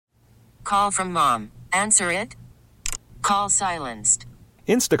Call from mom. Answer it. Call silenced.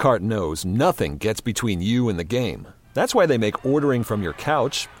 Instacart knows nothing gets between you and the game. That's why they make ordering from your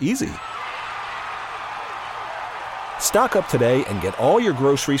couch easy. Stock up today and get all your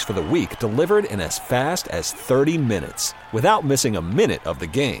groceries for the week delivered in as fast as 30 minutes without missing a minute of the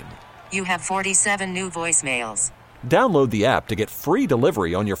game. You have 47 new voicemails. Download the app to get free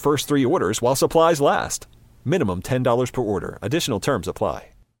delivery on your first 3 orders while supplies last. Minimum $10 per order. Additional terms apply.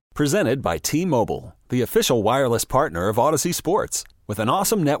 Presented by T-Mobile, the official wireless partner of Odyssey Sports. With an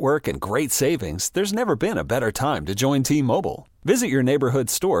awesome network and great savings, there's never been a better time to join T-Mobile. Visit your neighborhood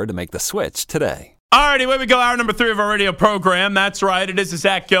store to make the switch today. All righty, away we go. Hour number 3 of our radio program. That's right. It is the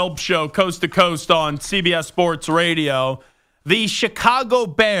Zach Gelb Show, coast to coast on CBS Sports Radio. The Chicago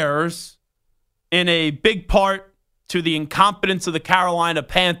Bears, in a big part to the incompetence of the Carolina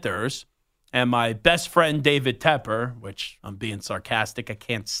Panthers, and my best friend David Tepper, which I'm being sarcastic, I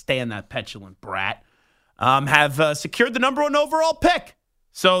can't stand that petulant brat, have secured the number 1 overall pick.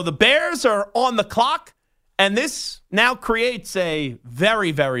 So the Bears are on the clock, and this now creates a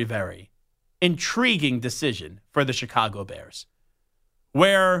very, very, very intriguing decision for the Chicago Bears,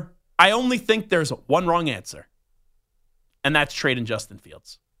 where I only think there's one wrong answer, and that's trading Justin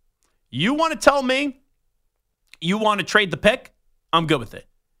Fields. You want to tell me you want to trade the pick? I'm good with it.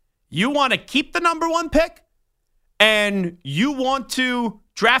 You want to keep the number 1 pick, and you want to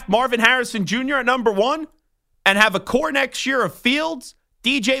draft Marvin Harrison Jr. at number 1 and have a core next year of Fields,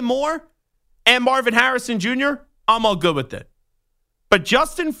 DJ Moore, and Marvin Harrison Jr., I'm all good with it. But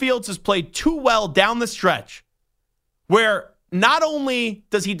Justin Fields has played too well down the stretch where not only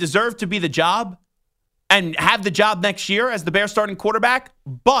does he deserve to be the job and have the job next year as the Bears starting quarterback,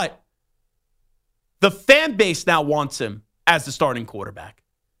 but the fan base now wants him as the starting quarterback.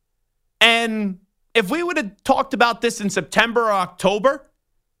 And if we would have talked about this in September or October,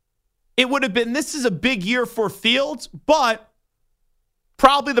 it would have been, this is a big year for Fields, but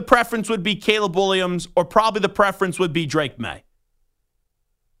probably the preference would be Caleb Williams or probably the preference would be Drake May.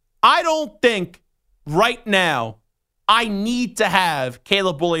 I don't think right now I need to have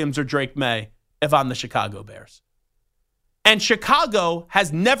Caleb Williams or Drake May if I'm the Chicago Bears. And Chicago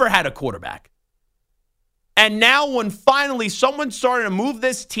has never had a quarterback. And now when finally someone's starting to move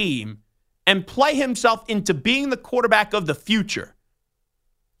this team and play himself into being the quarterback of the future,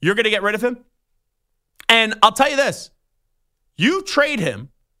 you're going to get rid of him? And I'll tell you this. You trade him.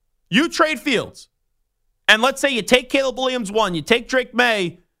 You trade Fields. And let's say you take Caleb Williams 1. You take Drake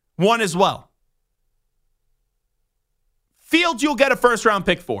May 1 as well. Fields you'll get a first-round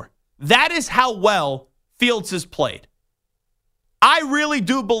pick for. That is how well Fields has played. I really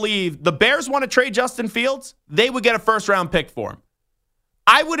do believe the Bears want to trade Justin Fields. They would get a first-round pick for him.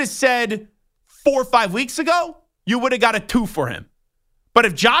 I would have said 4 or 5 weeks ago, you would have got a 2 for him. But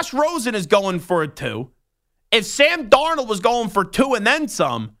if Josh Rosen is going for a 2, if Sam Darnold was going for 2 and then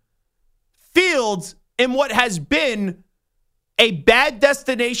some, Fields, in what has been a bad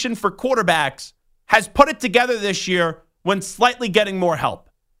destination for quarterbacks, has put it together this year when slightly getting more help.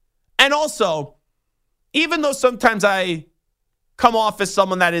 And also, even though sometimes I come off as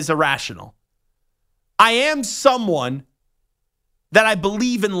someone that is irrational, I am someone that I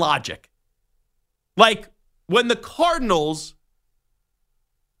believe in logic. Like when the Cardinals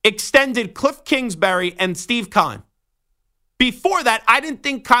extended Cliff Kingsbury and Steve Keim, before that, I didn't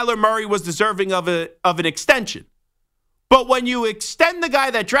think Kyler Murray was deserving of an extension. But when you extend the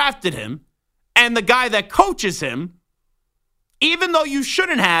guy that drafted him and the guy that coaches him, even though you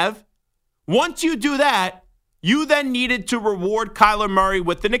shouldn't have, once you do that, you then needed to reward Kyler Murray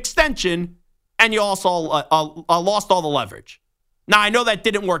with an extension, and you also lost all the leverage. Now, I know that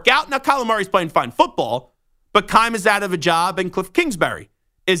didn't work out. Now, Kyler Murray's playing fine football, but Keim is out of a job, and Cliff Kingsbury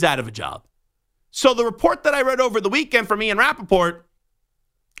is out of a job. So the report that I read over the weekend from Ian Rappaport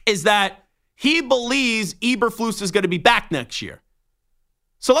is that he believes Eberflus is going to be back next year.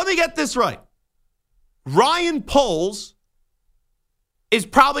 So let me get this right. Ryan Poles is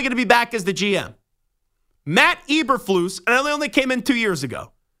probably going to be back as the GM. Matt Eberflus, and I only came in 2 years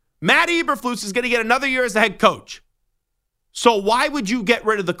ago. Matt Eberflus is going to get another year as the head coach. So why would you get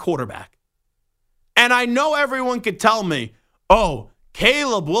rid of the quarterback? And I know everyone could tell me, oh,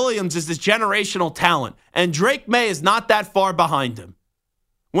 Caleb Williams is this generational talent, and Drake May is not that far behind him.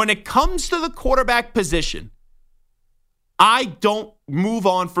 When it comes to the quarterback position, I don't move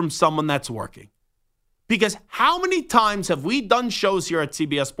on from someone that's working. Because how many times have we done shows here at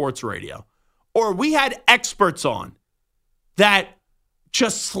CBS Sports Radio, or we had experts on that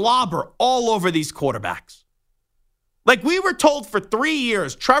just slobber all over these quarterbacks? Like we were told for 3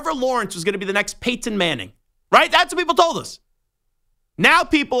 years, Trevor Lawrence was going to be the next Peyton Manning, right? That's what people told us. Now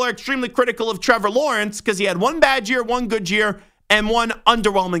people are extremely critical of Trevor Lawrence because he had one bad year, one good year, and one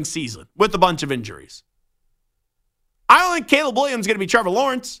underwhelming season with a bunch of injuries. I don't think Caleb Williams is going to be Trevor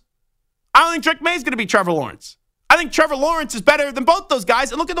Lawrence. I don't think Drake May is going to be Trevor Lawrence. I think Trevor Lawrence is better than both those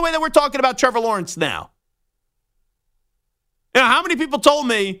guys. And look at the way that we're talking about Trevor Lawrence now. You know, how many people told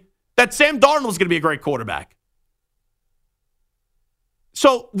me that Sam Darnold was going to be a great quarterback?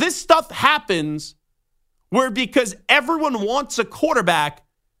 So this stuff happens where because everyone wants a quarterback,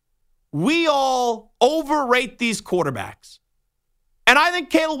 we all overrate these quarterbacks. And I think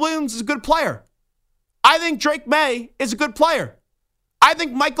Caleb Williams is a good player. I think Drake May is a good player. I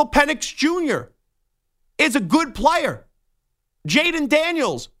think Michael Penix Jr. is a good player. Jaden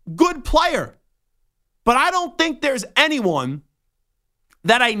Daniels, good player. But I don't think there's anyone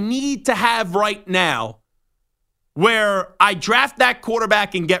that I need to have right now where I draft that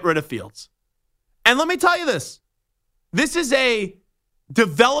quarterback and get rid of Fields. And let me tell you this. This is a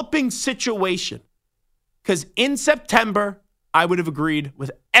developing situation. Because in September, I would have agreed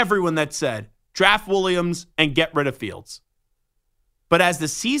with everyone that said, draft Williams and get rid of Fields. But as the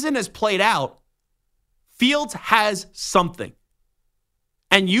season has played out, Fields has something.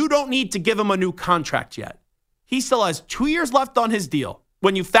 And you don't need to give him a new contract yet. He still has 2 years left on his deal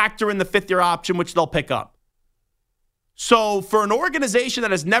when you factor in the fifth-year option, which they'll pick up. So for an organization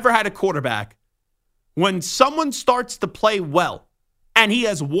that has never had a quarterback, when someone starts to play well, and he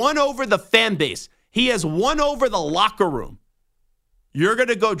has won over the fan base, he has won over the locker room, you're going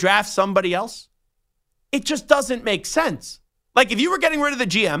to go draft somebody else? It just doesn't make sense. Like if you were getting rid of the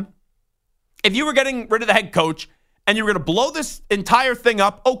GM, if you were getting rid of the head coach, and you were going to blow this entire thing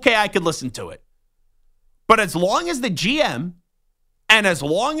up, okay, I could listen to it. But as long as the GM and as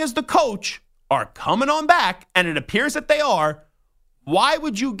long as the coach are coming on back, and it appears that they are, why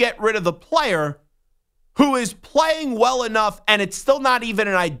would you get rid of the player who is playing well enough and it's still not even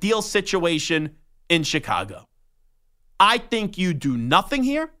an ideal situation in Chicago? I think you do nothing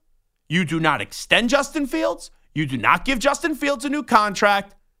here. You do not extend Justin Fields. You do not give Justin Fields a new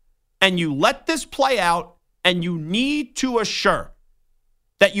contract. And you let this play out, and you need to assure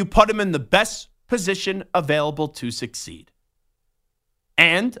that you put him in the best position available to succeed.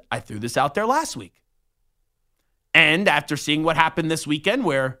 And I threw this out there last week. And after seeing what happened this weekend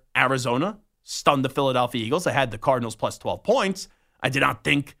where Arizona stunned the Philadelphia Eagles, I had the Cardinals plus 12 points. I did not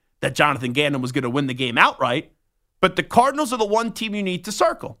think that Jonathan Gannon was going to win the game outright. But the Cardinals are the one team you need to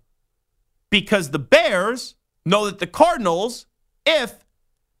circle. Because the Bears know that the Cardinals, if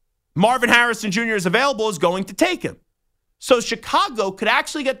Marvin Harrison Jr. is available, is going to take him. So Chicago could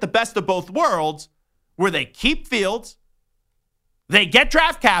actually get the best of both worlds where they keep Fields, they get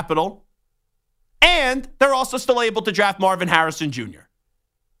draft capital, and they're also still able to draft Marvin Harrison Jr.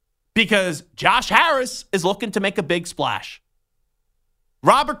 Because Josh Harris is looking to make a big splash.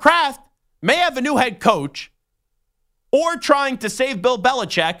 Robert Kraft may have a new head coach or trying to save Bill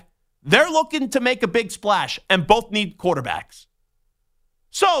Belichick. They're looking to make a big splash, and both need quarterbacks.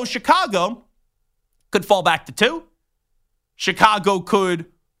 So Chicago could fall back to 2. Chicago could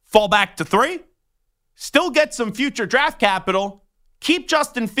fall back to 3. Still get some future draft capital, keep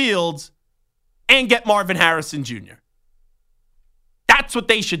Justin Fields, and get Marvin Harrison Jr. That's what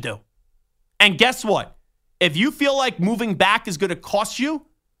they should do. And guess what? If you feel like moving back is going to cost you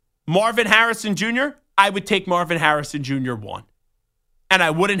Marvin Harrison Jr., I would take Marvin Harrison Jr. 1. And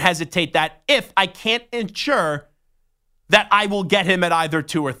I wouldn't hesitate that if I can't ensure that I will get him at either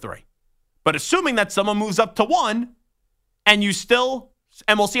 2 or 3. But assuming that someone moves up to 1 and you still,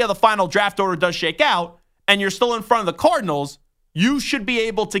 and we'll see how the final draft order does shake out, and you're still in front of the Cardinals, you should be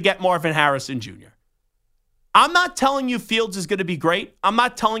able to get Marvin Harrison Jr. I'm not telling you Fields is going to be great. I'm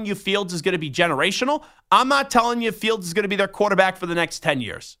not telling you Fields is going to be generational. I'm not telling you Fields is going to be their quarterback for the next 10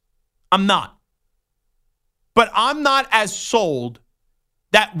 years. I'm not. But I'm not as sold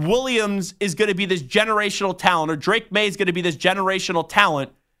that Williams is going to be this generational talent or Drake May is going to be this generational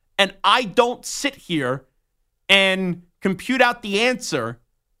talent, and I don't sit here and compute out the answer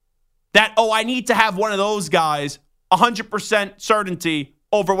that, I need to have one of those guys 100% certainty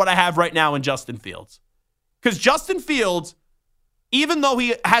over what I have right now in Justin Fields. Because Justin Fields, even though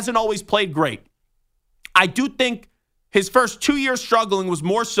he hasn't always played great, I do think his first 2 years struggling was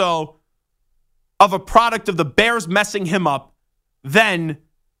more so of a product of the Bears messing him up than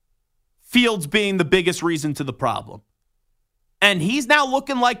Fields being the biggest reason to the problem. And he's now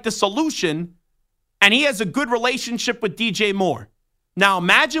looking like the solution, and he has a good relationship with DJ Moore. Now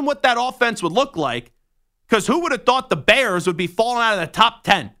imagine what that offense would look like, because who would have thought the Bears would be falling out of the top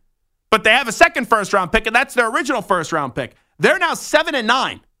 10? But they have a second first-round pick, and that's their original first-round pick. They're now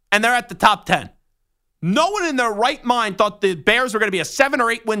 7-9, and they're at the top 10. No one in their right mind thought the Bears were going to be a 7 or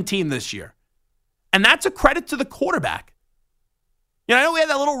 8 win team this year. And that's a credit to the quarterback. You know, I know we had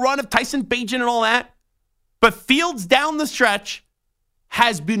that little run of Tyson Bagent and all that, but Fields down the stretch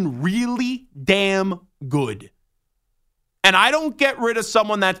has been really damn good. And I don't get rid of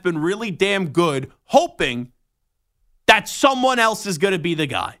someone that's been really damn good hoping that someone else is going to be the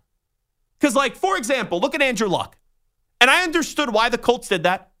guy. Because, like, for example, look at Andrew Luck. And I understood why the Colts did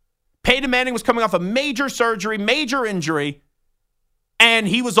that. Peyton Manning was coming off a major surgery, major injury, and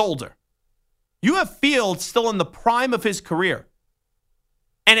he was older. You have Fields still in the prime of his career.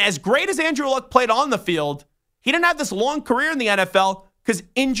 And as great as Andrew Luck played on the field, he didn't have this long career in the NFL because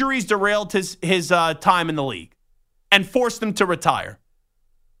injuries derailed his time in the league and forced him to retire.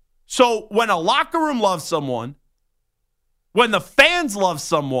 So when a locker room loves someone, when the fans love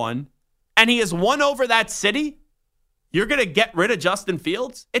someone, and he has won over that city, you're going to get rid of Justin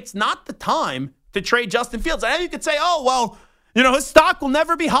Fields? It's not the time to trade Justin Fields. I know you could say, oh, well, you know, his stock will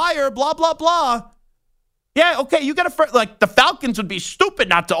never be higher, blah, blah, blah. Yeah, okay, you got to, like, the Falcons would be stupid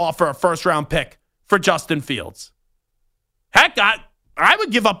not to offer a first-round pick for Justin Fields. Heck, I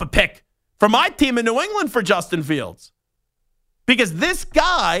would give up a pick for my team in New England for Justin Fields. Because this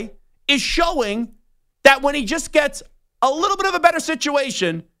guy is showing that when he just gets a little bit of a better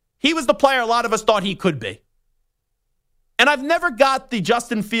situation, he was the player a lot of us thought he could be. And I've never got the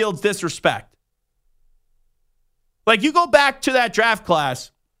Justin Fields disrespect. Like, you go back to that draft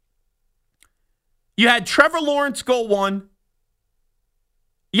class, you had Trevor Lawrence go 1.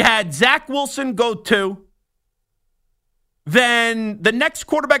 You had Zach Wilson go 2. Then the next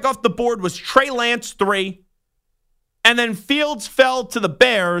quarterback off the board was Trey Lance 3. And then Fields fell to the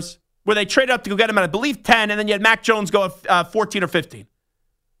Bears, where they traded up to go get him at, I believe, 10. And then you had Mac Jones go at 14 or 15.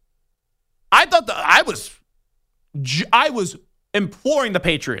 I thought I was imploring the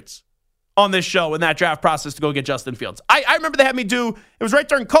Patriots on this show in that draft process to go get Justin Fields. I remember they had me do, it was right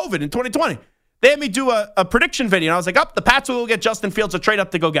during COVID in 2020. They had me do a prediction video, and I was like, the Pats will go get Justin Fields, or trade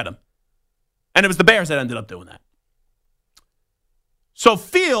up to go get him. And it was the Bears that ended up doing that. So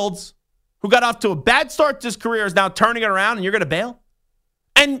Fields, who got off to a bad start to his career, is now turning it around, and you're going to bail?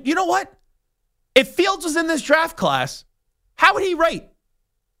 And you know what? If Fields was in this draft class, how would he rate?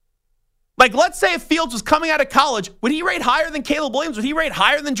 Like, let's say if Fields was coming out of college, would he rate higher than Caleb Williams? Would he rate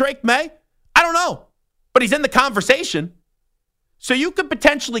higher than Drake May? I don't know. But he's in the conversation. So you could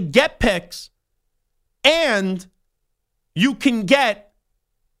potentially get picks, and you can get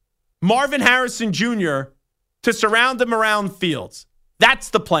Marvin Harrison Jr. to surround him around Fields. That's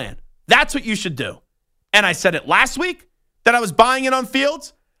the plan. That's what you should do. And I said it last week that I was buying it on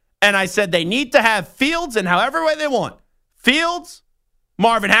Fields, and I said they need to have Fields in however way they want. Fields,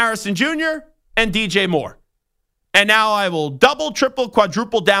 Marvin Harrison Jr., and DJ Moore. And now I will double, triple,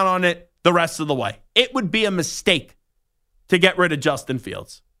 quadruple down on it the rest of the way. It would be a mistake to get rid of Justin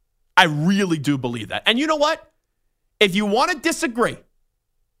Fields. I really do believe that. And you know what? If you want to disagree,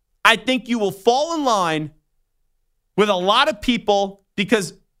 I think you will fall in line with a lot of people,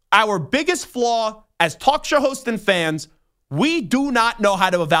 because our biggest flaw as talk show hosts and fans, we do not know how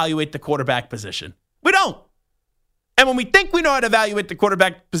to evaluate the quarterback position. We don't. And when we think we know how to evaluate the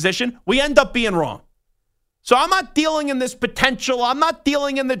quarterback position, we end up being wrong. So I'm not dealing in this potential. I'm not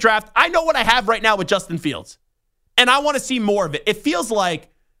dealing in the draft. I know what I have right now with Justin Fields, and I want to see more of it. It feels like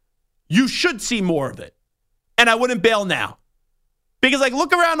you should see more of it, and I wouldn't bail now. Because, like,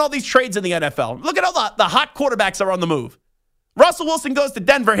 look around all these trades in the NFL. Look at all the hot quarterbacks that are on the move. Russell Wilson goes to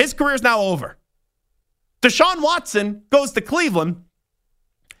Denver. His career is now over. Deshaun Watson goes to Cleveland.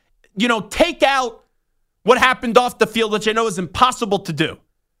 You know, take out what happened off the field, which I know is impossible to do.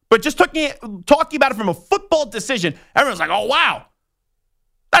 But just talking about it from a football decision, everyone's like, oh, wow.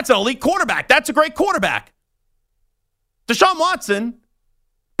 That's an elite quarterback. That's a great quarterback. Deshaun Watson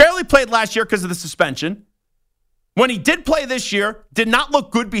barely played last year because of the suspension. When he did play this year, did not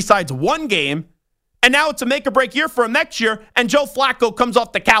look good besides one game. And now it's a make-or-break year for him next year, and Joe Flacco comes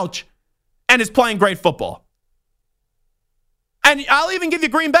off the couch and is playing great football. And I'll even give you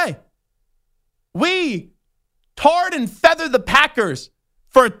Green Bay. We tarred and feathered the Packers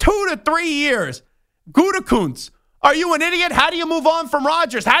for 2 to 3 years. Gutekunst, are you an idiot? How do you move on from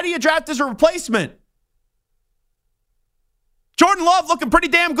Rodgers? How do you draft his replacement? Jordan Love looking pretty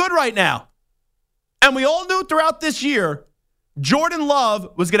damn good right now. And we all knew throughout this year, Jordan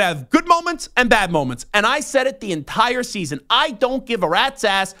Love was going to have good moments and bad moments. And I said it the entire season. I don't give a rat's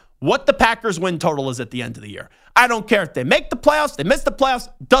ass what the Packers win total is at the end of the year. I don't care if they make the playoffs, they miss the playoffs.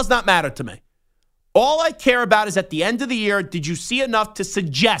 Does not matter to me. All I care about is at the end of the year, did you see enough to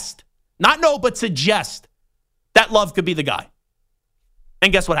suggest, not know, but suggest that Love could be the guy?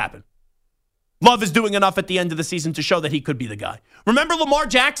 And guess what happened? Love is doing enough at the end of the season to show that he could be the guy. Remember Lamar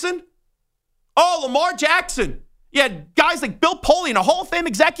Jackson? Oh, Lamar Jackson. You had guys like Bill Polian, a Hall of Fame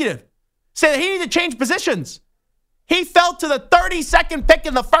executive, say that he needed to change positions. He fell to the 32nd pick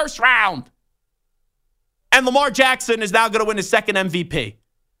in the first round. And Lamar Jackson is now going to win his second MVP.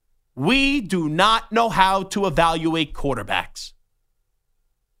 We do not know how to evaluate quarterbacks.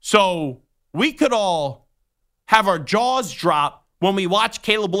 So we could all have our jaws drop when we watch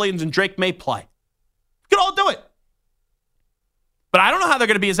Caleb Williams and Drake May play. We could all do it. But I don't know how they're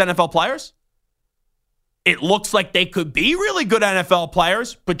going to be as NFL players. It looks like they could be really good NFL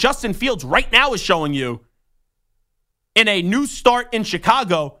players, but Justin Fields right now is showing you in a new start in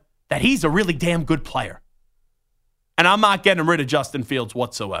Chicago that he's a really damn good player. And I'm not getting rid of Justin Fields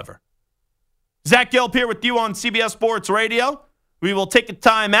whatsoever. Zach Gelb here with you on CBS Sports Radio. We will take a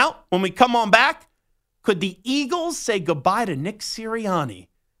timeout. When we come on back, could the Eagles say goodbye to Nick Sirianni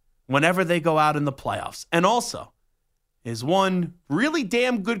whenever they go out in the playoffs? And also, is one really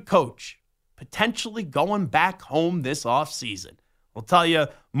damn good coach potentially going back home this offseason? We'll tell you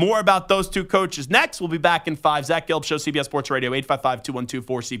more about those two coaches next. We'll be back in 5. Zach Gelb Show, CBS Sports Radio,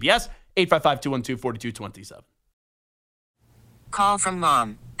 855-212-4CBS, 855-212-4227. Call from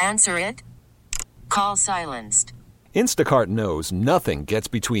mom. Answer it. Call silenced. Instacart knows nothing gets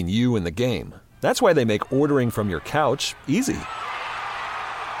between you and the game. That's why they make ordering from your couch easy.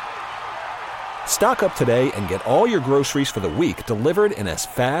 Stock up today and get all your groceries for the week delivered in as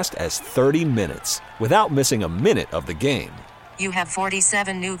fast as 30 minutes without missing a minute of the game. You have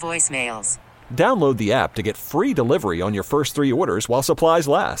 47 new voicemails. Download the app to get free delivery on your first 3 orders while supplies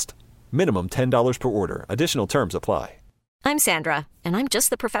last. Minimum $10 per order. Additional terms apply. I'm Sandra, and I'm just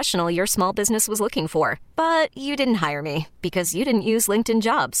the professional your small business was looking for. But you didn't hire me because you didn't use LinkedIn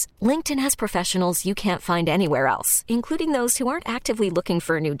Jobs. LinkedIn has professionals you can't find anywhere else, including those who aren't actively looking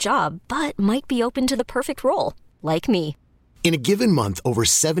for a new job, but might be open to the perfect role, like me. In a given month, over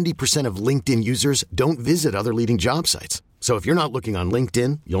 70% of LinkedIn users don't visit other leading job sites. So if you're not looking on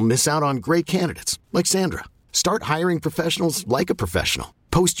LinkedIn, you'll miss out on great candidates like Sandra. Start hiring professionals like a professional.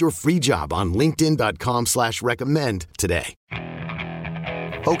 Post your free job on linkedin.com/recommend today.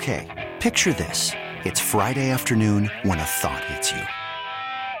 Okay, picture this. It's Friday afternoon when a thought hits you.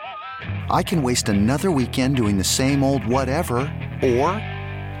 I can waste another weekend doing the same old whatever, or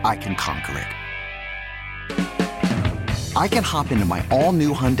I can conquer it. I can hop into my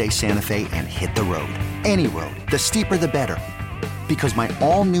all-new Hyundai Santa Fe and hit the road. Any road. The steeper, the better. Because my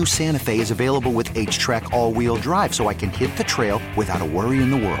all-new Santa Fe is available with H-Track all-wheel drive, so I can hit the trail without a worry in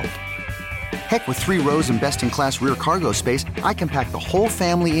the world. Heck, with 3 rows and best-in-class rear cargo space, I can pack the whole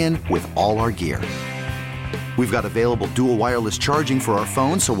family in with all our gear. We've got available dual wireless charging for our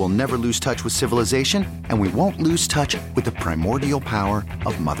phones, so we'll never lose touch with civilization, and we won't lose touch with the primordial power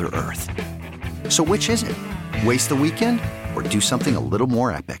of Mother Earth. So which is it? Waste the weekend or do something a little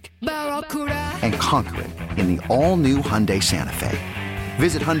more epic and conquer it in the all-new Hyundai Santa Fe.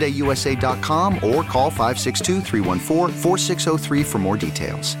 Visit HyundaiUSA.com or call 562-314-4603 for more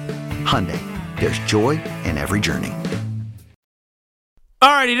details. Hyundai, there's joy in every journey. All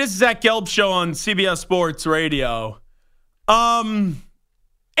righty, this is Zach Gelb Show on CBS Sports Radio.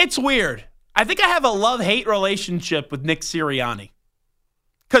 It's weird. I think I have a love-hate relationship with Nick Sirianni.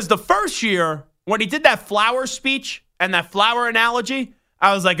 Because the first year, when he did that flower speech and that flower analogy,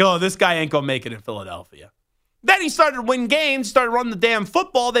 I was like, oh, this guy ain't going to make it in Philadelphia. Then he started to win games, started running the damn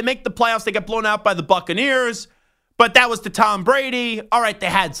football. They make the playoffs. They get blown out by the Buccaneers. But that was to Tom Brady. All right, they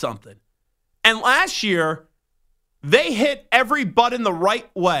had something. And last year, they hit every button the right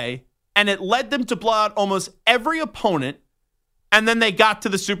way, and it led them to blow out almost every opponent. And then they got to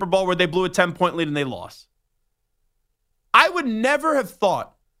the Super Bowl where they blew a 10-point lead and they lost. I would never have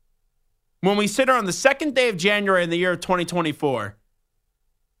thought when we sit here on the second day of January in the year of 2024,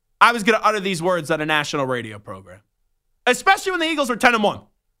 I was going to utter these words on a national radio program, especially when the Eagles were 10-1.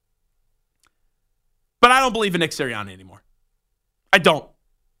 But I don't believe in Nick Sirianni anymore. I don't.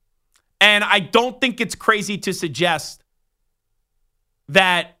 And I don't think it's crazy to suggest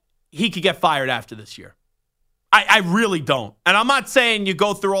that he could get fired after this year. I really don't. And I'm not saying you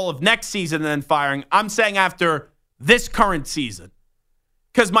go through all of next season and then firing. I'm saying after this current season.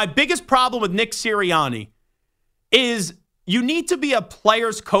 Because my biggest problem with Nick Sirianni is you need to be a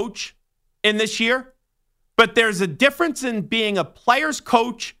player's coach in this year, but there's a difference in being a player's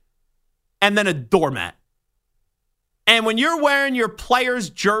coach and then a doormat. And when you're wearing your players'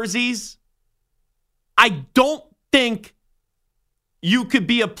 jerseys, I don't think you could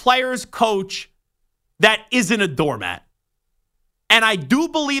be a player's coach that isn't a doormat. And I do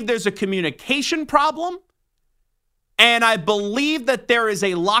believe there's a communication problem, and I believe that there is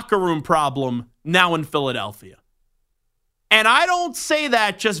a locker room problem now in Philadelphia. And I don't say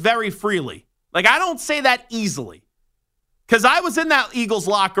that just very freely. Like, I don't say that easily. Because I was in that Eagles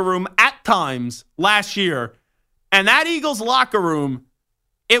locker room at times last year, and that Eagles locker room,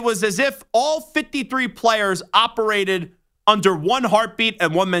 it was as if all 53 players operated under one heartbeat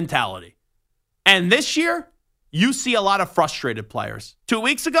and one mentality. And this year, you see a lot of frustrated players. 2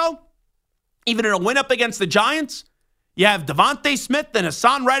 weeks ago, even in a win up against the Giants, you have Devontae Smith and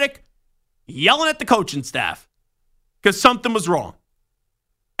Hassan Reddick yelling at the coaching staff because something was wrong.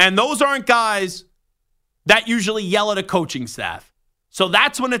 And those aren't guys that usually yell at a coaching staff. So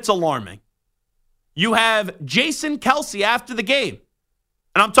that's when it's alarming. You have Jason Kelce after the game,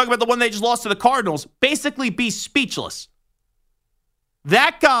 and I'm talking about the one they just lost to the Cardinals, basically be speechless.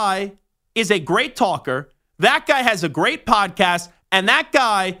 That guy is a great talker. That guy has a great podcast, and that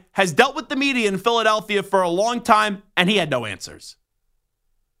guy has dealt with the media in Philadelphia for a long time, and he had no answers.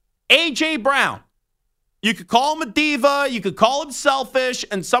 A.J. Brown, you could call him a diva, you could call him selfish,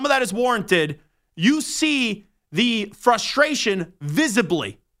 and some of that is warranted. You see the frustration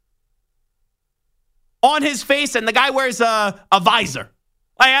visibly on his face, and the guy wears a visor.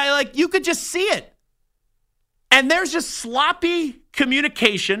 Like you could just see it. And there's just sloppy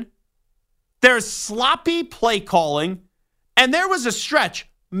communication. There's sloppy play calling. And there was a stretch.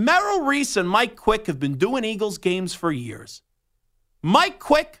 Merrill Reese and Mike Quick have been doing Eagles games for years. Mike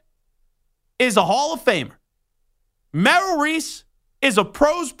Quick is a Hall of Famer. Merrill Reese is a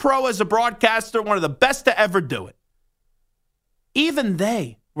pro's pro as a broadcaster, one of the best to ever do it. Even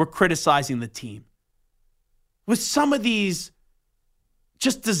they were criticizing the team with some of these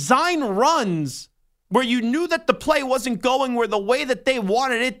just design runs where you knew that the play wasn't going where the way that they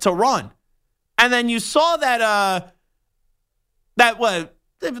wanted it to run. And then you saw that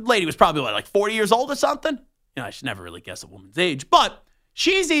the lady was probably like 40 years old or something. I should never really guess a woman's age, but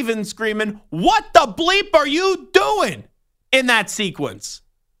she's even screaming, "What the bleep are you doing?" in that sequence.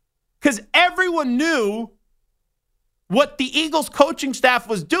 Because everyone knew what the Eagles coaching staff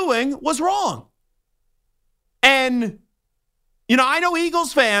was doing was wrong. And, I know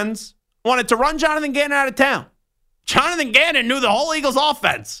Eagles fans wanted to run Jonathan Gannon out of town. Jonathan Gannon knew the whole Eagles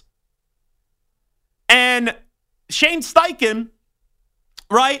offense. And Shane Steichen,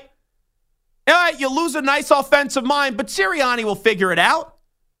 right? All right, you lose a nice offensive mind, but Sirianni will figure it out.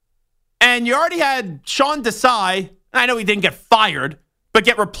 And you already had Sean Desai. I know he didn't get fired, but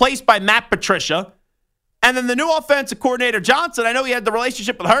get replaced by Matt Patricia. And then the new offensive coordinator, Johnson, I know he had the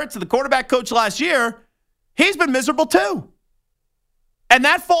relationship with Hurts and the quarterback coach last year. He's been miserable too. And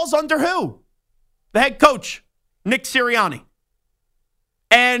that falls under who? The head coach, Nick Sirianni.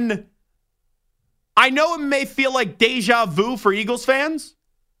 And I know it may feel like deja vu for Eagles fans,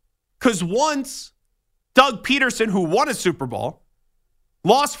 because once Doug Peterson, who won a Super Bowl,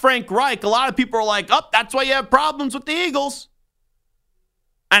 lost Frank Reich, a lot of people are like, that's why you have problems with the Eagles.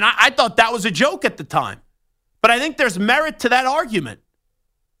 And I thought that was a joke at the time. But I think there's merit to that argument.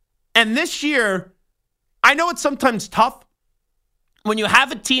 And this year, I know it's sometimes tough when you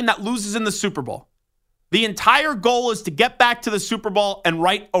have a team that loses in the Super Bowl. The entire goal is to get back to the Super Bowl and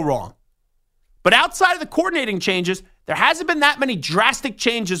right a wrong. But outside of the coordinating changes, there hasn't been that many drastic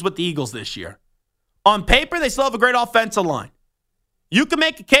changes with the Eagles this year. On paper, they still have a great offensive line. You can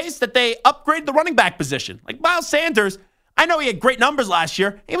make a case that they upgrade the running back position. Like Miles Sanders, I know he had great numbers last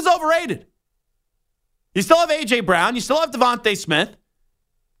year. He was overrated. You still have A.J. Brown. You still have Devontae Smith.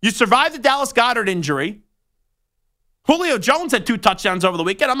 You survived the Dallas Goedert injury. Julio Jones had 2 touchdowns over the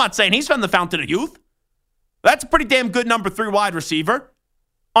weekend. I'm not saying he's from the fountain of youth. That's a pretty damn good number 3 wide receiver.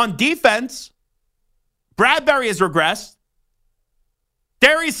 On defense, Bradbury has regressed.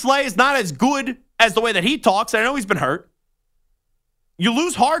 Darius Slay is not as good as the way that he talks. I know he's been hurt. You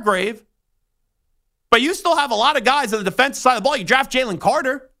lose Hargrave, but you still have a lot of guys on the defensive side of the ball. You draft Jalen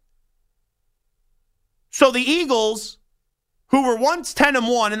Carter. So the Eagles, who were once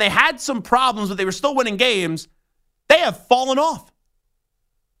 10-1, and they had some problems, but they were still winning games, they have fallen off.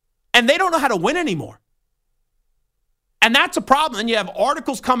 And they don't know how to win anymore. And that's a problem. And you have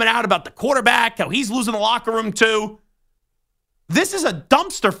articles coming out about the quarterback, how he's losing the locker room too. This is a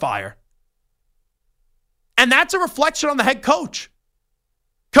dumpster fire. And that's a reflection on the head coach.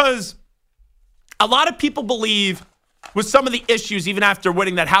 Because a lot of people believe with some of the issues, even after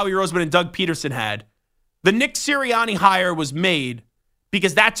winning, that Howie Roseman and Doug Peterson had, the Nick Sirianni hire was made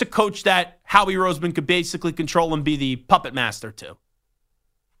because that's a coach that Howie Roseman could basically control and be the puppet master to.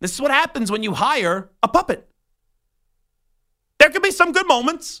 This is what happens when you hire a puppet. There could be some good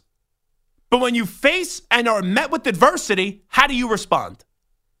moments, but when you face and are met with adversity, how do you respond?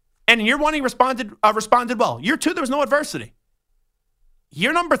 And in year 1, he responded well. Year 2, there was no adversity.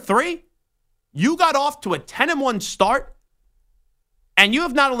 Year number 3, You got off to a 10-1 start, and you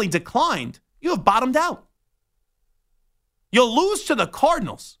have not only declined, you have bottomed out. You'll lose to the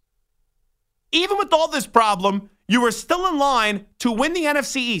Cardinals. Even with all this problem, you were still in line to win the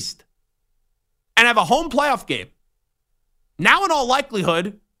NFC East and have a home playoff game. Now, in all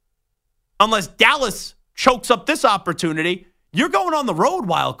likelihood, unless Dallas chokes up this opportunity, you're going on the road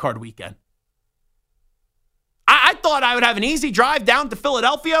wild card weekend. I thought I would have an easy drive down to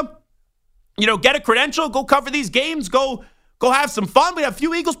Philadelphia, get a credential, go cover these games, go have some fun. We have a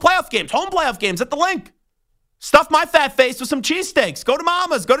few Eagles playoff games, home playoff games at the Link. Stuff my fat face with some cheesesteaks. Go to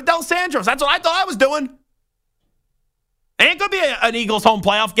Mama's. Go to Del Sandro's. That's what I thought I was doing. It ain't going to be an Eagles home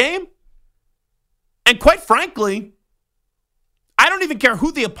playoff game. And quite frankly, I don't even care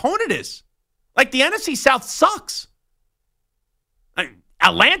who the opponent is. Like, the NFC South sucks.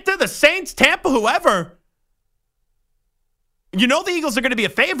 Atlanta, the Saints, Tampa, whoever. You know the Eagles are going to be a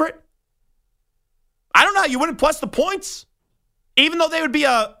favorite. I don't know how you wouldn't plus the points. Even though they would be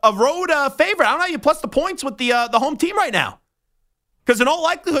a road favorite. I don't know how you plus the points with the home team right now. Because in all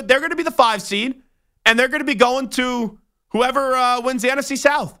likelihood, they're going to be the 5 seed, and they're going to be going to whoever wins the NFC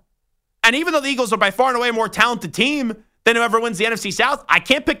South. And even though the Eagles are by far and away a more talented team than whoever wins the NFC South, I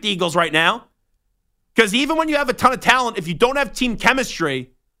can't pick the Eagles right now. Because even when you have a ton of talent, if you don't have team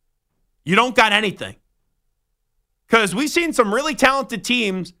chemistry, you don't got anything. Because we've seen some really talented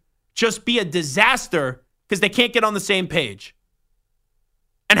teams just be a disaster because they can't get on the same page.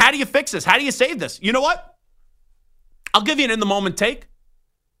 And how do you fix this? How do you save this? You know what? I'll give you an in-the-moment take.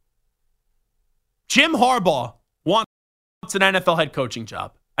 Jim Harbaugh wants an NFL head coaching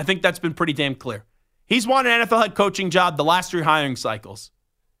job. I think that's been pretty damn clear. He's wanted an NFL head coaching job the last 3 hiring cycles.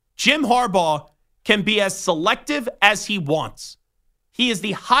 Jim Harbaugh can be as selective as he wants. He is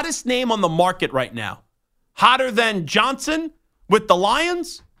the hottest name on the market right now. Hotter than Johnson with the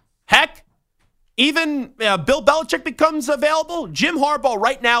Lions. Heck, even Bill Belichick becomes available. Jim Harbaugh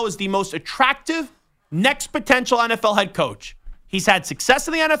right now is the most attractive next potential NFL head coach. He's had success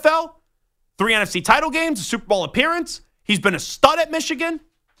in the NFL, 3 NFC title games, a Super Bowl appearance. He's been a stud at Michigan,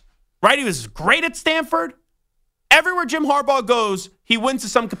 right? He was great at Stanford. Everywhere Jim Harbaugh goes, he wins to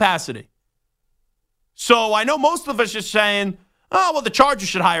some capacity. So I know most of us are saying, oh, well, the Chargers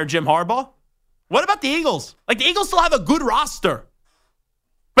should hire Jim Harbaugh. What about the Eagles? Like, the Eagles still have a good roster.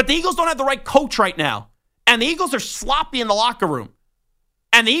 But the Eagles don't have the right coach right now. And the Eagles are sloppy in the locker room.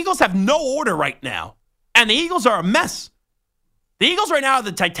 And the Eagles have no order right now. And the Eagles are a mess. The Eagles right now are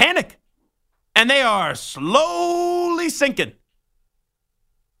the Titanic. And they are slowly sinking.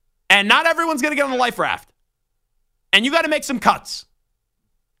 And not everyone's going to get on the life raft. And you got to make some cuts.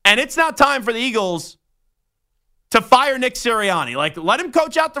 And it's now time for the Eagles to fire Nick Sirianni. Like, let him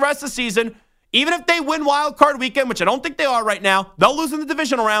coach out the rest of the season. Even if they win wild card weekend, which I don't think they are right now, they'll lose in the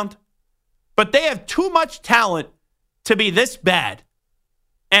divisional round. But they have too much talent to be this bad.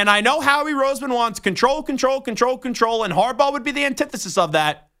 And I know Howie Roseman wants control, and Harbaugh would be the antithesis of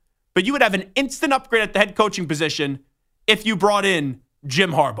that. But you would have an instant upgrade at the head coaching position if you brought in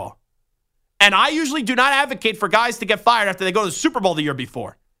Jim Harbaugh. And I usually do not advocate for guys to get fired after they go to the Super Bowl the year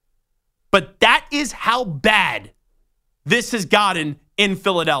before. But that is how bad this has gotten in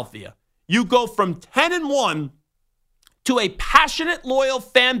Philadelphia. You go from 10-1 to a passionate, loyal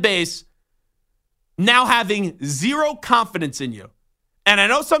fan base now having zero confidence in you. And I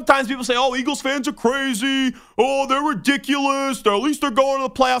know sometimes people say, oh, Eagles fans are crazy. Oh, they're ridiculous. At least they're going to the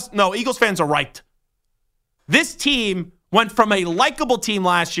playoffs. No, Eagles fans are right. This team went from a likable team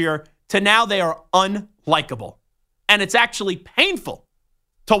last year to now they are unlikable. And it's actually painful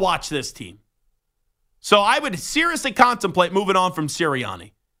to watch this team. So I would seriously contemplate moving on from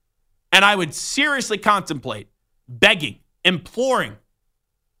Sirianni. And I would seriously contemplate begging, imploring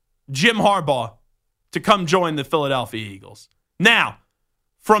Jim Harbaugh to come join the Philadelphia Eagles. Now,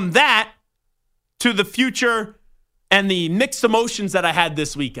 from that to the future and the mixed emotions that I had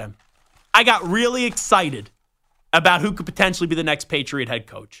this weekend, I got really excited about who could potentially be the next Patriot head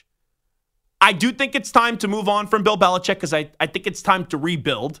coach. I do think it's time to move on from Bill Belichick because I think it's time to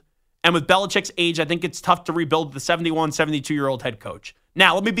rebuild. And with Belichick's age, I think it's tough to rebuild the 71, 72-year-old head coach.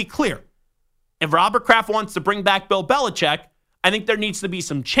 Now, let me be clear. If Robert Kraft wants to bring back Bill Belichick, I think there needs to be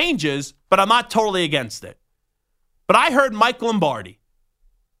some changes, but I'm not totally against it. But I heard Mike Lombardi,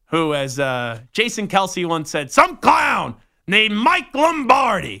 who, as Jason Kelsey once said, some clown named Mike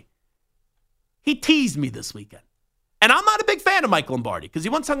Lombardi. He teased me this weekend. And I'm not a big fan of Mike Lombardi because he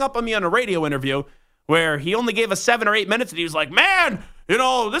once hung up on me on a radio interview where he only gave us 7 or 8 minutes and he was like, man,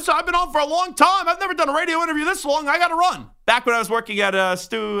 I've been on for a long time. I've never done a radio interview this long. I got to run. Back when I was working at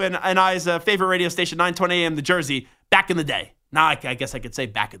Stu and I's favorite radio station, 920 AM, The Jersey, back in the day. Now I guess I could say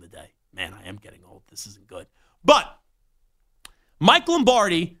back in the day. Man, I am getting old. This isn't good. But Mike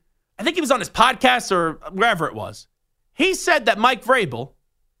Lombardi, I think he was on his podcast or wherever it was. He said that Mike Vrabel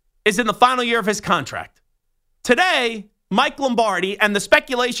is in the final year of his contract. Today, Mike Lombardi, and the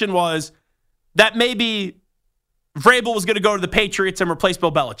speculation was that maybe Vrabel was going to go to the Patriots and replace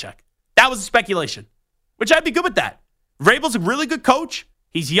Bill Belichick. That was the speculation, which I'd be good with that. Vrabel's a really good coach.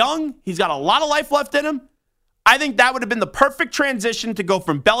 He's young. He's got a lot of life left in him. I think that would have been the perfect transition to go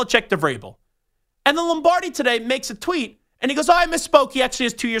from Belichick to Vrabel. And then Lombardi today makes a tweet, and he goes, I misspoke. He actually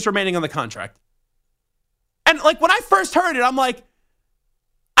has 2 years remaining on the contract. And like when I first heard it, I'm like,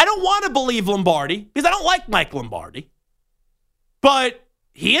 I don't want to believe Lombardi because I don't like Mike Lombardi. But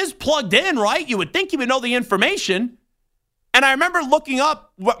he is plugged in, right? You would think he would know the information. And I remember looking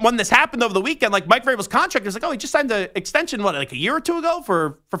up when this happened over the weekend, like Mike Vrabel's contract. It's like, oh, he just signed an extension, like a year or two ago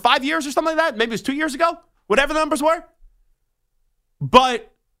for 5 years or something like that? Maybe it was 2 years ago, whatever the numbers were.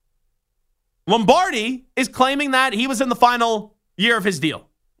 But Lombardi is claiming that he was in the final year of his deal,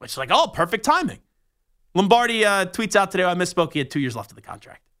 which is like, oh, perfect timing. Lombardi tweets out today, I misspoke. He had 2 years left of the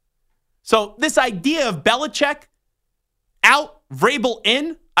contract. So this idea of Belichick out, Vrabel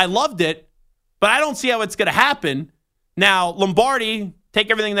in, I loved it, but I don't see how it's going to happen. Now, Lombardi,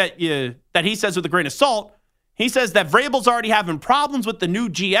 take everything that he says with a grain of salt. He says that Vrabel's already having problems with the new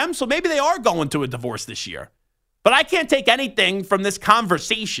GM, so maybe they are going to a divorce this year. But I can't take anything from this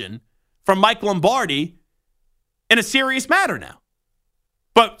conversation from Mike Lombardi in a serious matter now.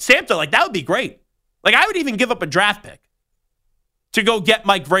 But Samter, like, that would be great. Like, I would even give up a draft pick to go get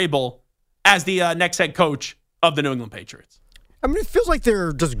Mike Vrabel as the next head coach of the New England Patriots. I mean, it feels like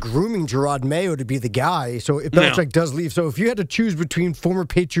they're just grooming Gerard Mayo to be the guy. So if Belichick does leave, so if you had to choose between former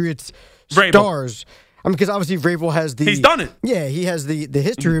Patriots stars, I mean, because obviously Vrabel has the... He's done it. Yeah, he has the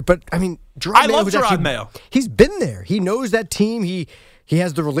history. But, I mean, Gerard Mayo... I love Gerard Mayo. He's been there. He knows that team. He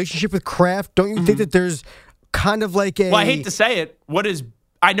has the relationship with Kraft. Don't you think that there's kind of like a... Well, I hate to say it.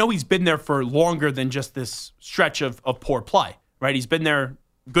 I know he's been there for longer than just this stretch of poor play, right? He's been there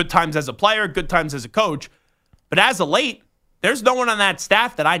good times as a player, good times as a coach. But as of late, there's no one on that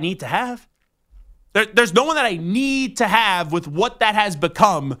staff that I need to have. There's no one that I need to have with what that has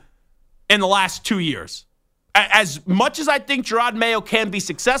become in the last 2 years. As much as I think Gerard Mayo can be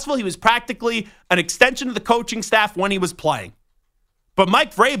successful, he was practically an extension of the coaching staff when he was playing. But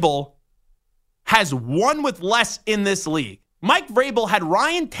Mike Vrabel has won with less in this league. Mike Vrabel had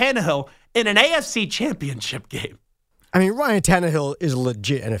Ryan Tannehill in an AFC championship game. I mean, Ryan Tannehill is a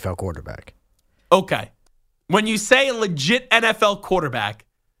legit NFL quarterback. Okay. When you say a legit NFL quarterback,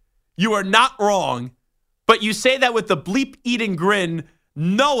 you are not wrong, but you say that with the bleep-eating grin,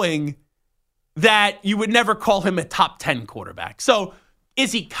 knowing that you would never call him a top 10 quarterback. So,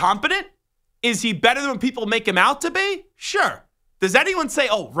 is he competent? Is he better than people make him out to be? Sure. Does anyone say,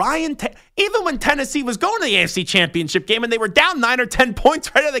 even when Tennessee was going to the AFC Championship game and they were down 9 or 10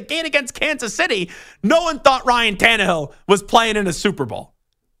 points right out of the gate against Kansas City, no one thought Ryan Tannehill was playing in a Super Bowl.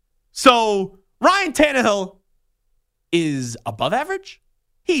 So, Ryan Tannehill is above average.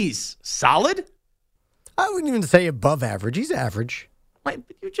 He's solid. I wouldn't even say above average. He's average. Wait,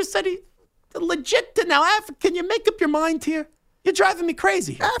 you just said he legit to now. Can you make up your mind here? You're driving me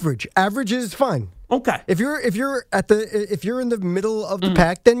crazy. Average. Average is fine. Okay. If you're in the middle of the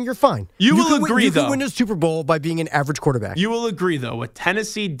pack, then you're fine. You will agree, though. You can win a Super Bowl by being an average quarterback. You will agree, though, what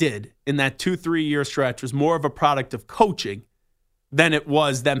Tennessee did in that 2-3 year stretch was more of a product of coaching than it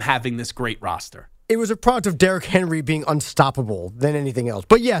was them having this great roster. It was a product of Derrick Henry being unstoppable than anything else.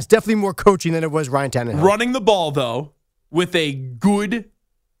 But yes, definitely more coaching than it was Ryan Tannehill. Running the ball, though, with a good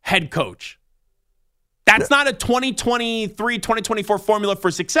head coach. That's not a 2023, 2024 formula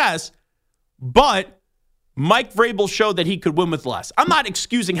for success, but Mike Vrabel showed that he could win with less. I'm not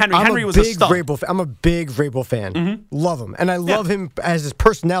excusing Henry. Henry was a stud. I'm a big Vrabel fan. Mm-hmm. Love him. And I love him as his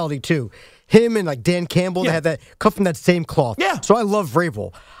personality, too. Him and like Dan Campbell, they had that cut from that same cloth. Yeah. So I love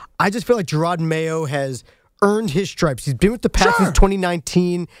Vrabel. I just feel like Gerard Mayo has earned his stripes. He's been with the Pats since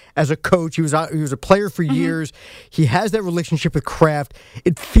 2019 as a coach. He was a player for years. He has that relationship with Kraft.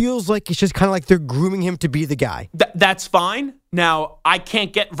 It feels like it's just kind of like they're grooming him to be the guy. That's fine. Now, I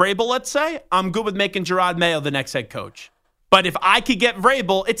can't get Vrabel, let's say. I'm good with making Gerard Mayo the next head coach. But if I could get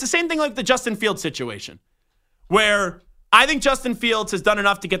Vrabel, it's the same thing like the Justin Fields situation, where I think Justin Fields has done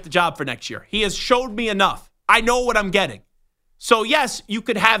enough to get the job for next year. He has showed me enough. I know what I'm getting. So, yes, you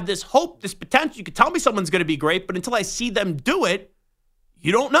could have this hope, this potential. You could tell me someone's going to be great, but until I see them do it,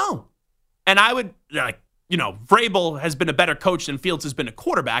 you don't know. And I would, Vrabel has been a better coach than Fields has been a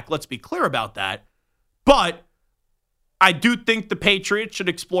quarterback. Let's be clear about that. But I do think the Patriots should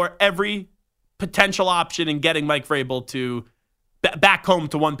explore every potential option in getting Mike Vrabel to back home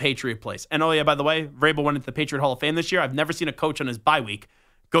to one Patriot place. And oh yeah, by the way, Vrabel went into the Patriot Hall of Fame this year. I've never seen a coach on his bye week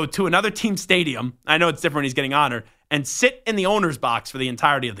go to another team's stadium. I know it's different when he's getting honored, and sit in the owner's box for the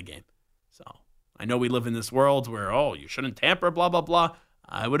entirety of the game. So I know we live in this world where, you shouldn't tamper, blah, blah, blah.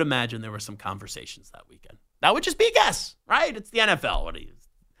 I would imagine there were some conversations that weekend. That would just be a guess, right? It's the NFL.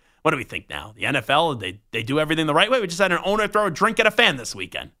 What do we think now? The NFL, they do everything the right way. We just had an owner throw a drink at a fan this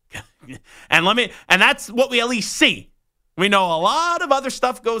weekend. and that's what we at least see. We know a lot of other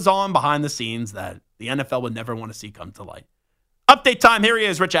stuff goes on behind the scenes that the NFL would never want to see come to light. Update time. Here he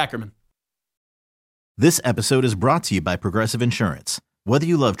is, Rich Ackerman. This episode is brought to you by Progressive Insurance. Whether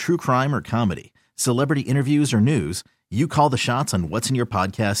you love true crime or comedy, celebrity interviews or news, you call the shots on what's in your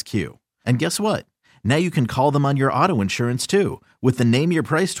podcast queue. And guess what? Now you can call them on your auto insurance too with the Name Your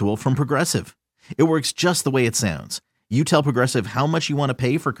Price tool from Progressive. It works just the way it sounds. You tell Progressive how much you want to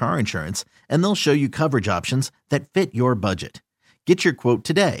pay for car insurance, and they'll show you coverage options that fit your budget. Get your quote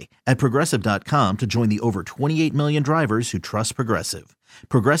today at Progressive.com to join the over 28 million drivers who trust Progressive.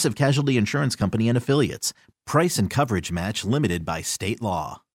 Progressive Casualty Insurance Company and Affiliates. Price and coverage match limited by state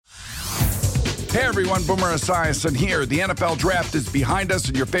law. Hey everyone, Boomer Esiason here. The NFL Draft is behind us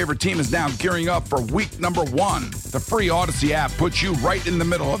and your favorite team is now gearing up for week number 1. The free Odyssey app puts you right in the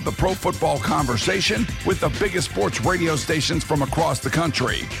middle of the pro football conversation with the biggest sports radio stations from across the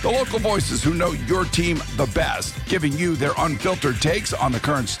country. The local voices who know your team the best, giving you their unfiltered takes on the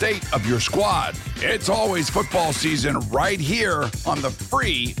current state of your squad. It's always football season right here on the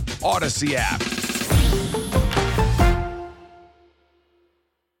free Odyssey app.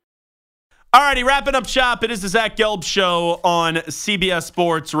 All righty, wrapping up shop. It is the Zach Gelb Show on CBS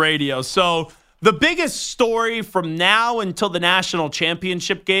Sports Radio. So the biggest story from now until the national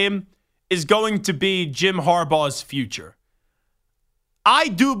championship game is going to be Jim Harbaugh's future. I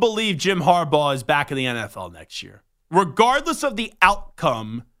do believe Jim Harbaugh is back in the NFL next year, regardless of the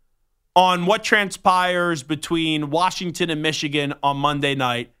outcome on what transpires between Washington and Michigan on Monday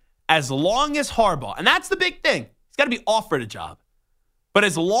night, as long as Harbaugh, and that's the big thing, he's got to be offered a job. But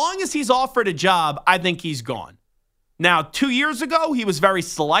as long as he's offered a job, I think he's gone. Now, 2 years ago, he was very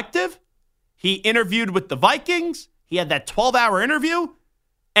selective. He interviewed with the Vikings. He had that 12-hour interview,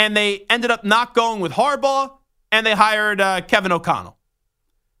 and they ended up not going with Harbaugh, and they hired Kevin O'Connell.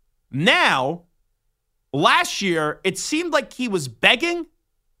 Now, last year, it seemed like he was begging.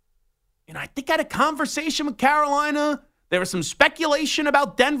 And I think I had a conversation with Carolina. There was some speculation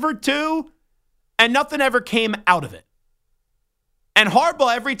about Denver, too, and nothing ever came out of it. And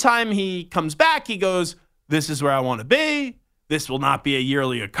Harbaugh, every time he comes back, he goes, this is where I want to be. This will not be a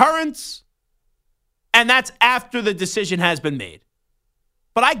yearly occurrence. And that's after the decision has been made.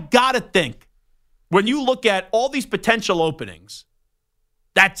 But I got to think, when you look at all these potential openings,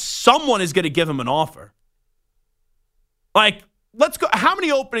 that someone is going to give him an offer. Like, let's go. How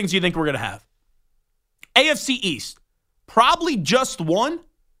many openings do you think we're going to have? AFC East, probably just one,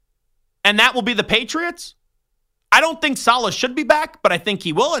 and that will be the Patriots. I don't think Saleh should be back, but I think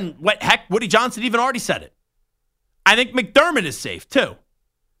he will. And Woody Johnson even already said it. I think McDermott is safe, too.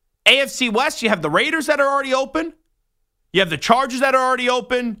 AFC West, you have the Raiders that are already open. You have the Chargers that are already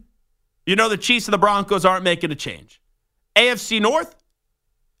open. You know the Chiefs and the Broncos aren't making a change. AFC North,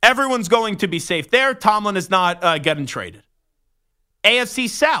 everyone's going to be safe there. Tomlin is not getting traded. AFC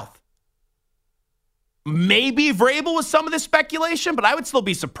South, maybe Vrabel with some of this speculation, but I would still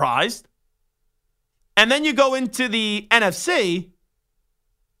be surprised. And then you go into the NFC.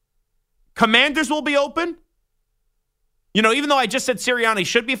 Commanders will be open. You know, even though I just said Sirianni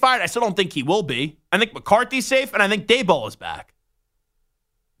should be fired, I still don't think he will be. I think McCarthy's safe, and I think Daboll is back.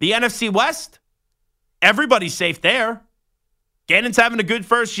 The NFC West, everybody's safe there. Gannon's having a good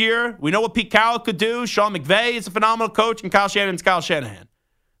first year. We know what Pete Carroll could do. Sean McVay is a phenomenal coach, and Kyle Shanahan's Kyle Shanahan.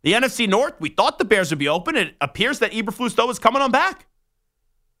 The NFC North, we thought the Bears would be open. It appears that Eberflus, though, is coming on back.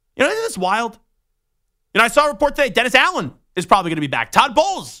 You know, isn't this wild? You know, I saw a report today, Dennis Allen is probably going to be back. Todd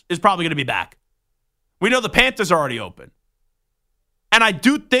Bowles is probably going to be back. We know the Panthers are already open. And I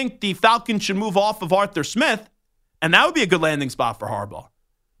do think the Falcons should move off of Arthur Smith, and that would be a good landing spot for Harbaugh.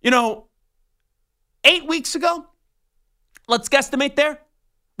 You know, 8 weeks ago, let's guesstimate there,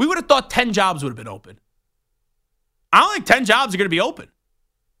 we would have thought 10 jobs would have been open. I don't think 10 jobs are going to be open.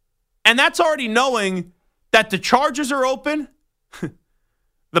 And that's already knowing that the Chargers are open,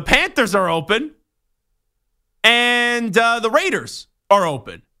 the Panthers are open, and the Raiders are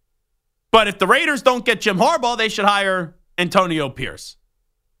open. But if the Raiders don't get Jim Harbaugh, they should hire Antonio Pierce.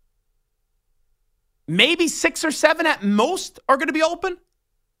 Maybe 6 or 7 at most are going to be open.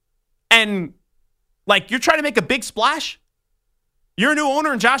 And, like, you're trying to make a big splash? You're a new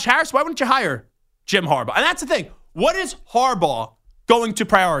owner and Josh Harris, why wouldn't you hire Jim Harbaugh? And that's the thing. what is Harbaugh going to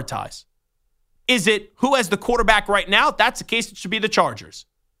prioritize? Is it who has the quarterback right now? If that's the case, it should be the Chargers.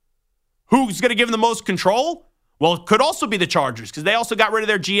 Who's going to give them the most control? Well, it could also be the Chargers because they also got rid of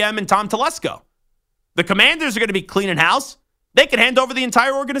their GM and Tom Telesco. The Commanders are going to be cleaning house. They can hand over the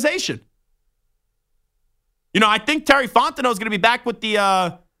entire organization. I think Terry Fontenot is going to be back with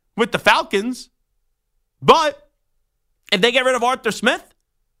the Falcons. But if they get rid of Arthur Smith,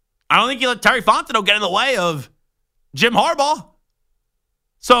 I don't think you let Terry Fontenot get in the way of Jim Harbaugh.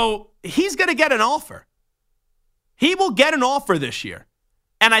 So he's going to get an offer. He will get an offer this year.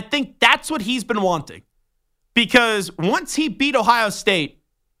 And I think that's what he's been wanting. Because once he beat Ohio State,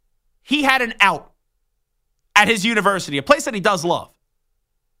 he had an out at his university, a place that he does love.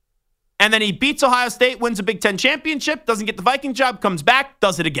 And then he beats Ohio State, wins a Big Ten championship, doesn't get the Viking job, comes back,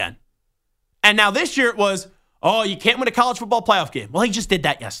 does it again. And now this year it was, you can't win a college football playoff game. Well, he just did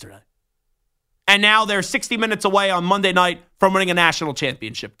that yesterday. And now they're 60 minutes away on Monday night from winning a national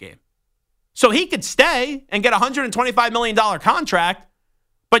championship game. So he could stay and get a $125 million contract,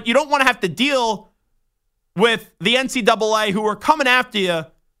 but you don't want to have to deal with the NCAA who are coming after you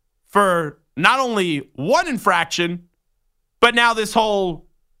for not only one infraction, but now this whole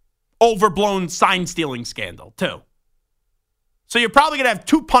overblown sign stealing scandal too. So you're probably going to have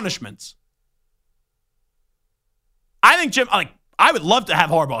two punishments. I think I would love to have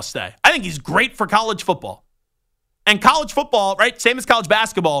Harbaugh stay. I think he's great for college football. And college football, right, same as college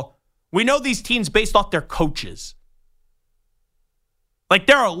basketball, we know these teams based off their coaches. Like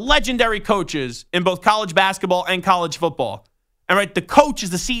there are legendary coaches in both college basketball and college football. And right, the coach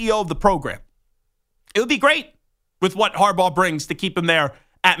is the CEO of the program. It would be great with what Harbaugh brings to keep him there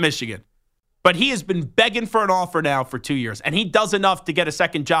at Michigan. But he has been begging for an offer now for 2 years, and he does enough to get a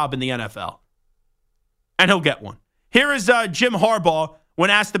second job in the NFL. And he'll get one. Here is Jim Harbaugh when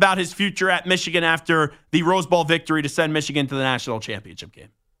asked about his future at Michigan after the Rose Bowl victory to send Michigan to the national championship game.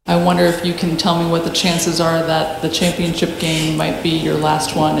 I wonder if you can tell me what the chances are that the championship game might be your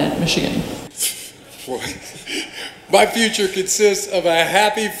last one at Michigan. My future consists of a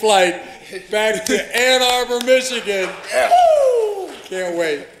happy flight back to Ann Arbor, Michigan. Woo! Can't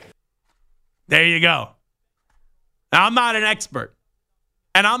wait. There you go. Now, I'm not an expert.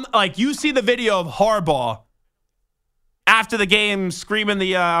 And I'm like, you see the video of Harbaugh after the game screaming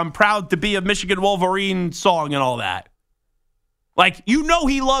the I'm proud to be a Michigan Wolverine song and all that. Like, you know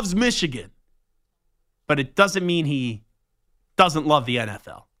he loves Michigan. But it doesn't mean he doesn't love the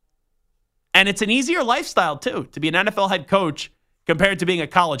NFL. And it's an easier lifestyle, too, to be an NFL head coach compared to being a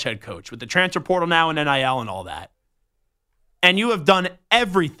college head coach with the transfer portal now and NIL and all that. And you have done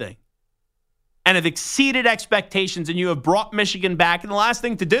everything and have exceeded expectations, and you have brought Michigan back. And the last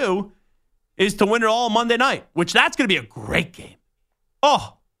thing to do is to win it all Monday night, which that's going to be a great game.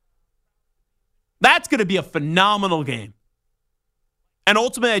 Oh, that's going to be a phenomenal game. And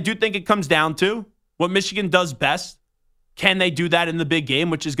ultimately, I do think it comes down to what Michigan does best. Can they do that in the big game,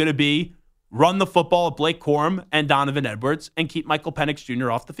 which is going to be run the football with Blake Corum and Donovan Edwards and keep Michael Penix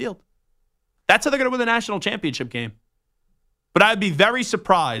Jr. off the field? That's how they're going to win the national championship game. But I'd be very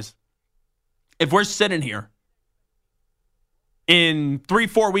surprised if we're sitting here in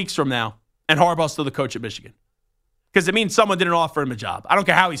 3-4 weeks from now and Harbaugh's still the coach at Michigan. Because it means someone didn't offer him a job. I don't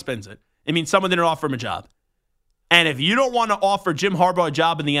care how he spends it. It means someone didn't offer him a job. And if you don't want to offer Jim Harbaugh a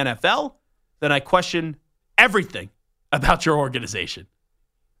job in the NFL, then I question everything about your organization,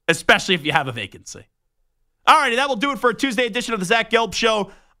 especially if you have a vacancy. All righty, that will do it for a Tuesday edition of the Zach Gelb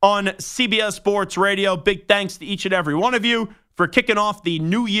Show on CBS Sports Radio. Big thanks to each and every one of you for kicking off the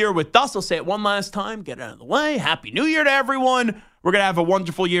new year with us. I'll say it one last time, get it out of the way. Happy New Year to everyone. We're going to have a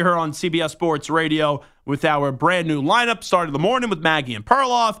wonderful year here on CBS Sports Radio with our brand new lineup. Start of the morning with Maggie and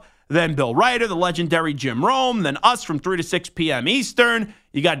Perloff, then Bill Ryder, the legendary Jim Rome, then us from 3 to 6 p.m. Eastern.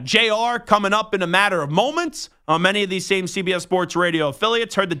 You got JR coming up in a matter of moments on many of these same CBS Sports Radio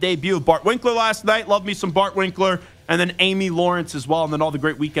affiliates. Heard the debut of Bart Winkler last night. Love me some Bart Winkler. And then Amy Lawrence as well, and then all the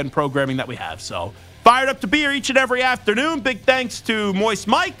great weekend programming that we have. So fired up to be here each and every afternoon. Big thanks to Moist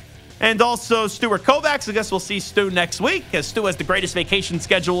Mike and also Stuart Kovacs. I guess we'll see Stu next week, as Stu has the greatest vacation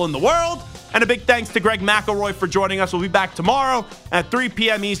schedule in the world. And a big thanks to Greg McElroy for joining us. We'll be back tomorrow at 3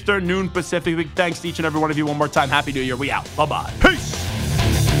 p.m. Eastern, noon Pacific. Big thanks to each and every one of you one more time. Happy New Year. We out. Bye-bye. Peace.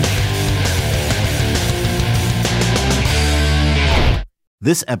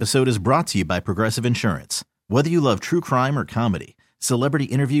 This episode is brought to you by Progressive Insurance. Whether you love true crime or comedy, celebrity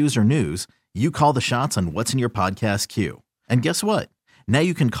interviews or news, you call the shots on what's in your podcast queue. And guess what? Now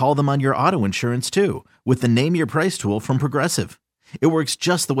you can call them on your auto insurance too with the Name Your Price tool from Progressive. It works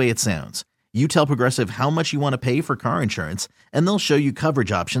just the way it sounds. You tell Progressive how much you want to pay for car insurance, and they'll show you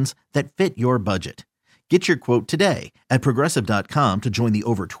coverage options that fit your budget. Get your quote today at Progressive.com to join the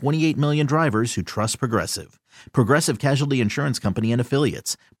over 28 million drivers who trust Progressive. Progressive Casualty Insurance Company and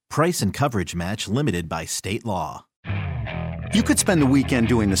Affiliates. Price and coverage match limited by state law. You could spend the weekend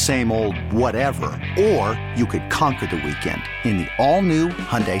doing the same old whatever, or you could conquer the weekend in the all-new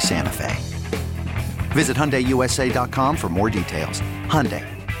Hyundai Santa Fe. Visit HyundaiUSA.com for more details. Hyundai,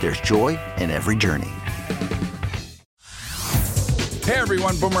 there's joy in every journey. Hey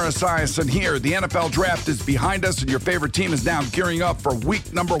everyone, Boomer Esiason here. The NFL Draft is behind us and your favorite team is now gearing up for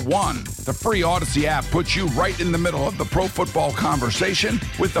week number 1. The free Odyssey app puts you right in the middle of the pro football conversation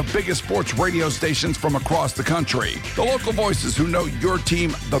with the biggest sports radio stations from across the country. The local voices who know your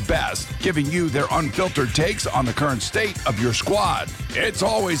team the best, giving you their unfiltered takes on the current state of your squad. It's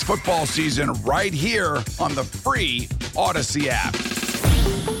always football season right here on the free Odyssey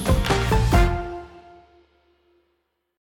app.